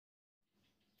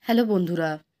Hello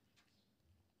বন্ধুরা,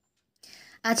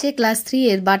 আছে class 3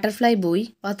 এর বাটারফ্লাই বই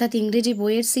অর্থাৎ ইংরেজি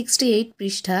বইয়ের 68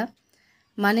 পৃষ্ঠা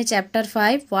মানে চ্যাপ্টার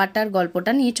 5 ওয়াটার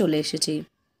গল্পটা নিয়ে চলে এসেছি।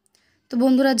 তো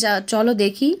বন্ধুরা চলো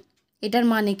দেখি এটার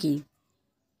মানে কি।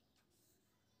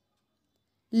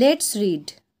 Let's read.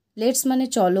 লেটস মানে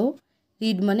চলো,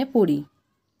 রিড মানে পড়ি।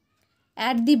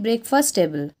 At the breakfast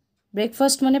table.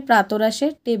 Breakfast মানে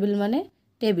প্রাতরাশের, টেবিল মানে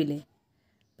টেবিলে,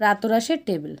 প্রাতরাশের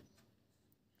টেবিল।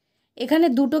 এখানে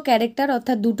দুটো ক্যারেক্টার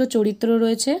অর্থাৎ দুটো চরিত্র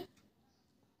রয়েছে।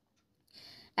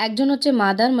 একজন হচ্ছে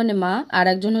মাদার মানে মা, আর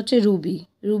একজন হচ্ছে রুবি।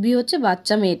 রুবি হচ্ছে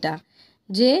বাচ্চা মেয়েটা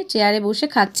যে চেয়ারে বসে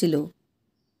খাচ্ছিল।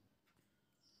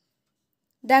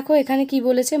 দেখো এখানে কি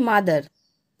বলেছে, মাদার।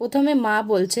 প্রথমে মা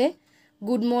বলছে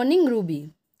good morning Ruby.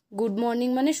 Good morning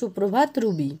মানে সুপ্রভাত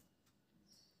রুবি।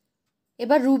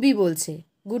 এবার রুবি বলছে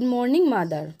গুড মর্নিং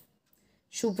মাদার,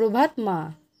 সুপ্রভাত মা।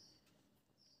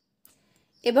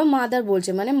 এবার মাদার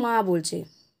বলছে মানে মা বলছে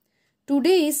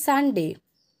টুডে ইজ সানডে।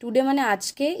 টুডে মানে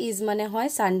আজকে, ইজ মানে হয়,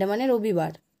 সানডে মানে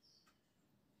রবিবার।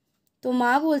 তো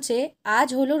মা বলছে আজ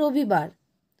হলো রবিবার,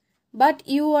 but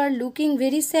you are looking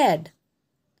very sad.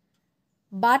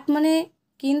 But মানে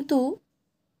কিন্তু,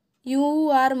 ইউ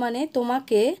আর মানে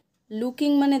তোমাকে,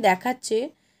 লুকিং মানে দেখাচ্ছে,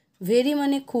 ভেরি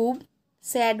মানে খুব,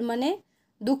 স্যাড মানে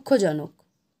দুঃখজনক।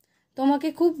 তোমাকে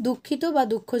খুব দুঃখিত বা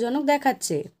দুঃখজনক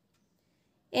দেখাচ্ছে।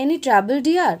 Any trouble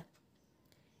deer.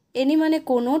 এনি মানে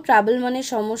কোনো, ট্রাবল মানে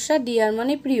সমস্যা, ডিয়ার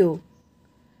মানে প্রিয়।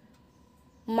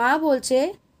 মা বলছে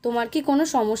তোমার কি কোনো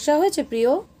সমস্যা হয়েছে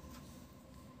প্রিয়?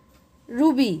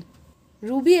 রুবি।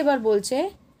 রুবি এবার বলছে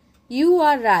you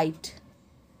R right.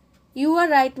 You R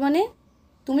right মানে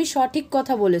তুমি সঠিক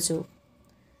কথা বলেছ।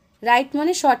 রাইট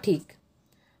মানে সঠিক।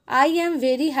 I am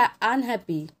very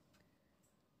unhappy.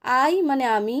 I মানে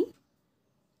আমি,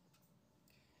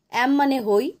 অ্যাম মানে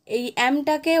হই। এই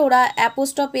অ্যামটাকে ওরা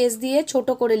অ্যাপোস্ট্রফ এস দিয়ে ছোট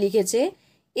করে লিখেছে,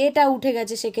 এটা উঠে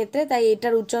গেছে সেক্ষেত্রে, তাই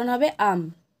এটার উচ্চারণ হবে আম।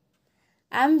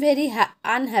 Am very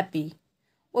unhappy.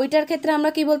 ওইটার ক্ষেত্রে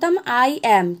আমরা কি বলতাম আই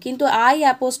অ্যাম, কিন্তু আই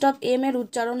অ্যাপোস্ট্রফ এম এর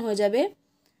উচ্চারণ হয়ে যাবে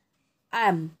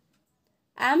অ্যাম।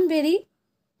 Am very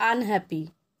unhappy.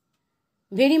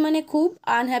 ভেরি মানে খুব,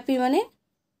 আনহ্যাপি মানে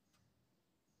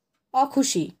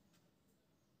অখুশি।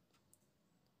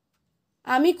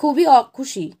 আমি খুবই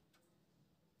অখুশি।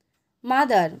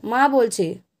 মাদার, মা বলছে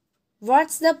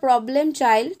হোয়াটস দ্য প্রবলেম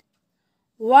চাইল্ড।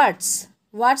 হোয়াটস,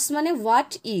 হোয়াটস মানে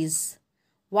হোয়াট ইজ।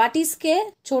 হোয়াট ইজকে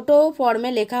ছোট ফর্মে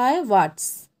লেখা হয় হোয়াটস।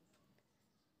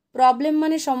 প্রবলেম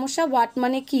মানে সমস্যা, হোয়াট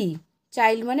মানে কি,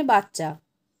 চাইল্ড মানে বাচ্চা।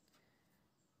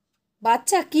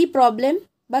 বাচ্চা কি প্রবলেম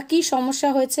বা কি সমস্যা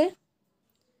হয়েছে?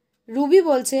 রুবি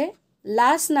বলছে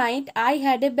last night I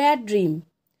had a bad dream.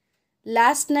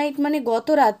 Last night মানে গত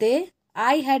রাতে,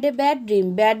 I had a bad dream.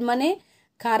 Bad মানে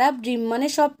খারাপ, ড্রিম মানে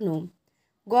স্বপ্ন।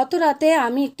 গত রাতে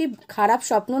আমি একটি খারাপ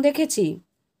স্বপ্ন দেখেছি।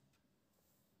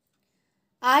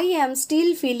 I am still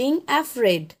feeling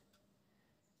afraid.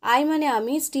 I মানে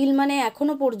আমি, স্টিল মানে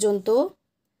এখনো পর্যন্ত,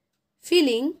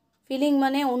 ফিলিং, ফিলিং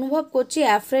মানে অনুভব করছি,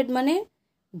 অ্যাফ্রেড মানে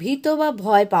ভীত বা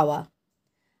ভয় পাওয়া।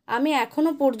 আমি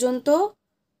এখনো পর্যন্ত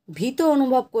ভীত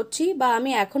অনুভব করছি বা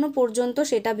আমি এখনো পর্যন্ত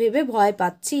সেটা ভেবে ভয়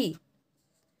পাচ্ছি।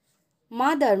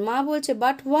 মাদার, মা বলছে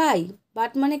বাট ওয়াই।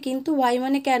 বাট মানে কিন্তু, ওয়াই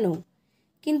মানে কেন।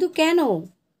 কিন্তু কেন?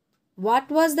 What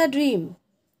was the dream.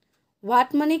 What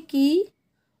মানে কি,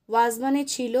 ওয়াজ মানে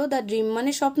ছিল, দ্য ড্রিম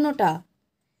মানে স্বপ্নটা।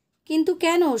 কিন্তু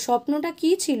কেন, স্বপ্নটা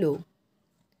কি ছিল?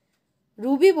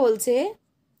 রুবি বলছে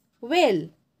well,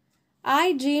 I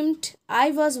dreamed I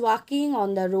was walking on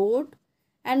the road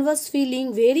and was feeling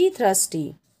very thirsty.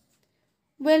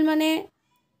 Well মানে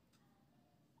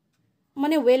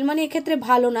ওয়েল মানে এক্ষেত্রে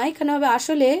ভালো না, এখানে হবে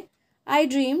আসলে আই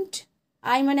ড্রিমড,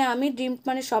 আই মানে আমি, ড্রিমড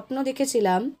মানে স্বপ্ন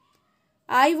দেখেছিলাম।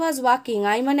 আই ওয়াজ ওয়াকিং,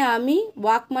 আই মানে আমি,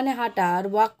 ওয়াক মানে হাঁটা, আর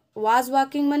ওয়াজ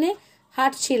ওয়াকিং মানে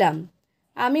হাঁটছিলাম।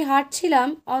 আমি হাঁটছিলাম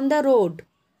অন দ্য রোড,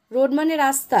 রোড মানে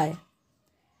রাস্তায়।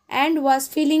 And was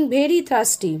feeling very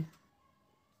thirsty.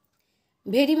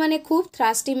 Very মানে খুব,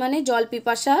 থ্রাস্টি মানে জল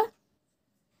পিপাসা।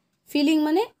 ফিলিং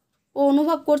মানে ও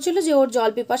অনুভব করছিল যে ওর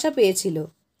জল পিপাসা পেয়েছিল।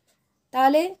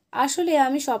 তাহলে আসলে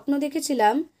আমি স্বপ্ন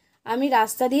দেখেছিলাম আমি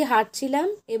রাস্তা দিয়ে হাঁটছিলাম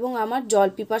এবং আমার জল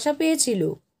পিপাসা পেয়েছিল।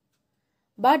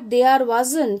 But there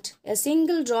wasn't a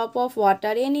single drop of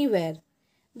water anywhere.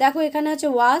 দেখো এখানে আছে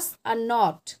ওয়াজ আর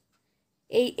নট।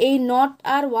 এই নট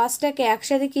আর ওয়াজটাকে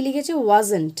একসাথে কি লিখেছে,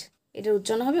 ওয়াজন্ট। এটার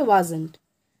উচ্চারণ হবে ওয়াজন্ট।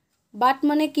 বাট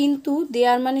মানে কিন্তু,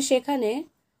 দেয়ার মানে সেখানে,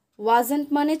 ওয়াজন্ট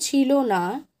মানে ছিল না,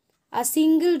 আর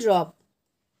সিঙ্গল ড্রপ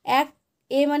এক,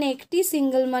 এ মানে একটি,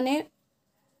 সিঙ্গল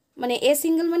মানে এ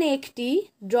সিঙ্গল মানে একটি,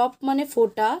 ড্রপ মানে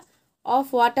ফোঁটা, অফ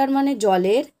ওয়াটার মানে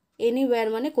জলের, এনিওয়্যার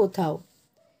মানে কোথাও।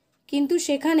 কিন্তু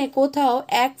সেখানে কোথাও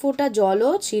এক ফোঁটা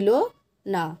জলও ছিল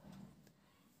না।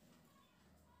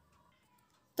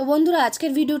 তো বন্ধুরা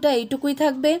আজকের ভিডিওটা এইটুকুই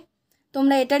থাকবে।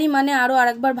 তোমরা এটারই মানে আরও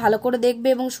আরেকবার ভালো করে দেখবে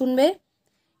এবং শুনবে।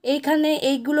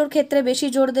 এইগুলোর ক্ষেত্রে বেশি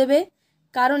জোর দেবে,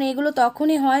 কারণ এগুলো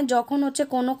তখনই হয় যখন হচ্ছে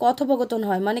কোনো কথোপকথন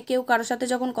হয়, মানে কেউ কারোর সাথে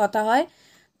যখন কথা হয়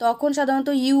তখন সাধারণত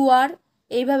ইউ আর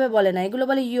এইভাবে বলে না, এগুলো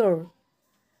বলে ইউর।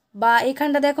 বা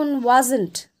এখানটা দেখুন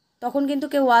ওয়াজন্ট, তখন কিন্তু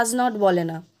কেউ ওয়াজ নট বলে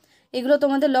না। এগুলো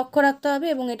তোমাদের লক্ষ্য রাখতে হবে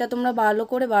এবং এটা তোমরা ভালো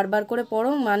করে বারবার করে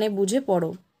পড়ো, মানে বুঝে পড়ো।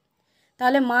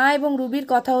 তাহলে মা এবং রুবির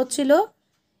কথা হচ্ছিল,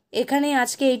 এখানেই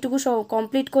আজকে এইটুকু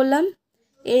কমপ্লিট করলাম।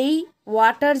 এই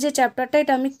ওয়াটার যে চ্যাপ্টারটা,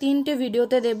 এটা আমি 3টে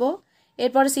ভিডিওতে দেব।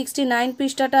 এরপর 69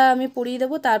 পৃষ্ঠাটা আমি পড়িয়ে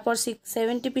দেবো, তারপর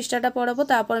 70 পৃষ্ঠাটা পড়াবো,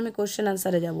 তারপর আমি কোশ্চেন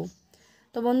আনসারে যাব।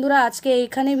 তো বন্ধুরা আজকে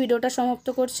এইখানেই ভিডিওটা সমাপ্ত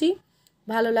করছি।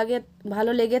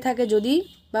 ভালো লেগে থাকে যদি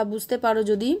বা বুঝতে পারো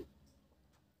যদি,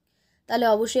 তাহলে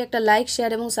অবশ্যই একটা লাইক,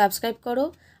 শেয়ার এবং সাবস্ক্রাইব করো।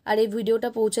 আর এই ভিডিওটা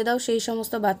পৌঁছে দাও সেই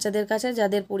সমস্ত বাচ্চাদের কাছে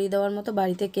যাদের পড়িয়ে দেওয়ার মতো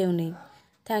বাড়িতে কেউ নেই।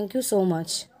 Thank you so much.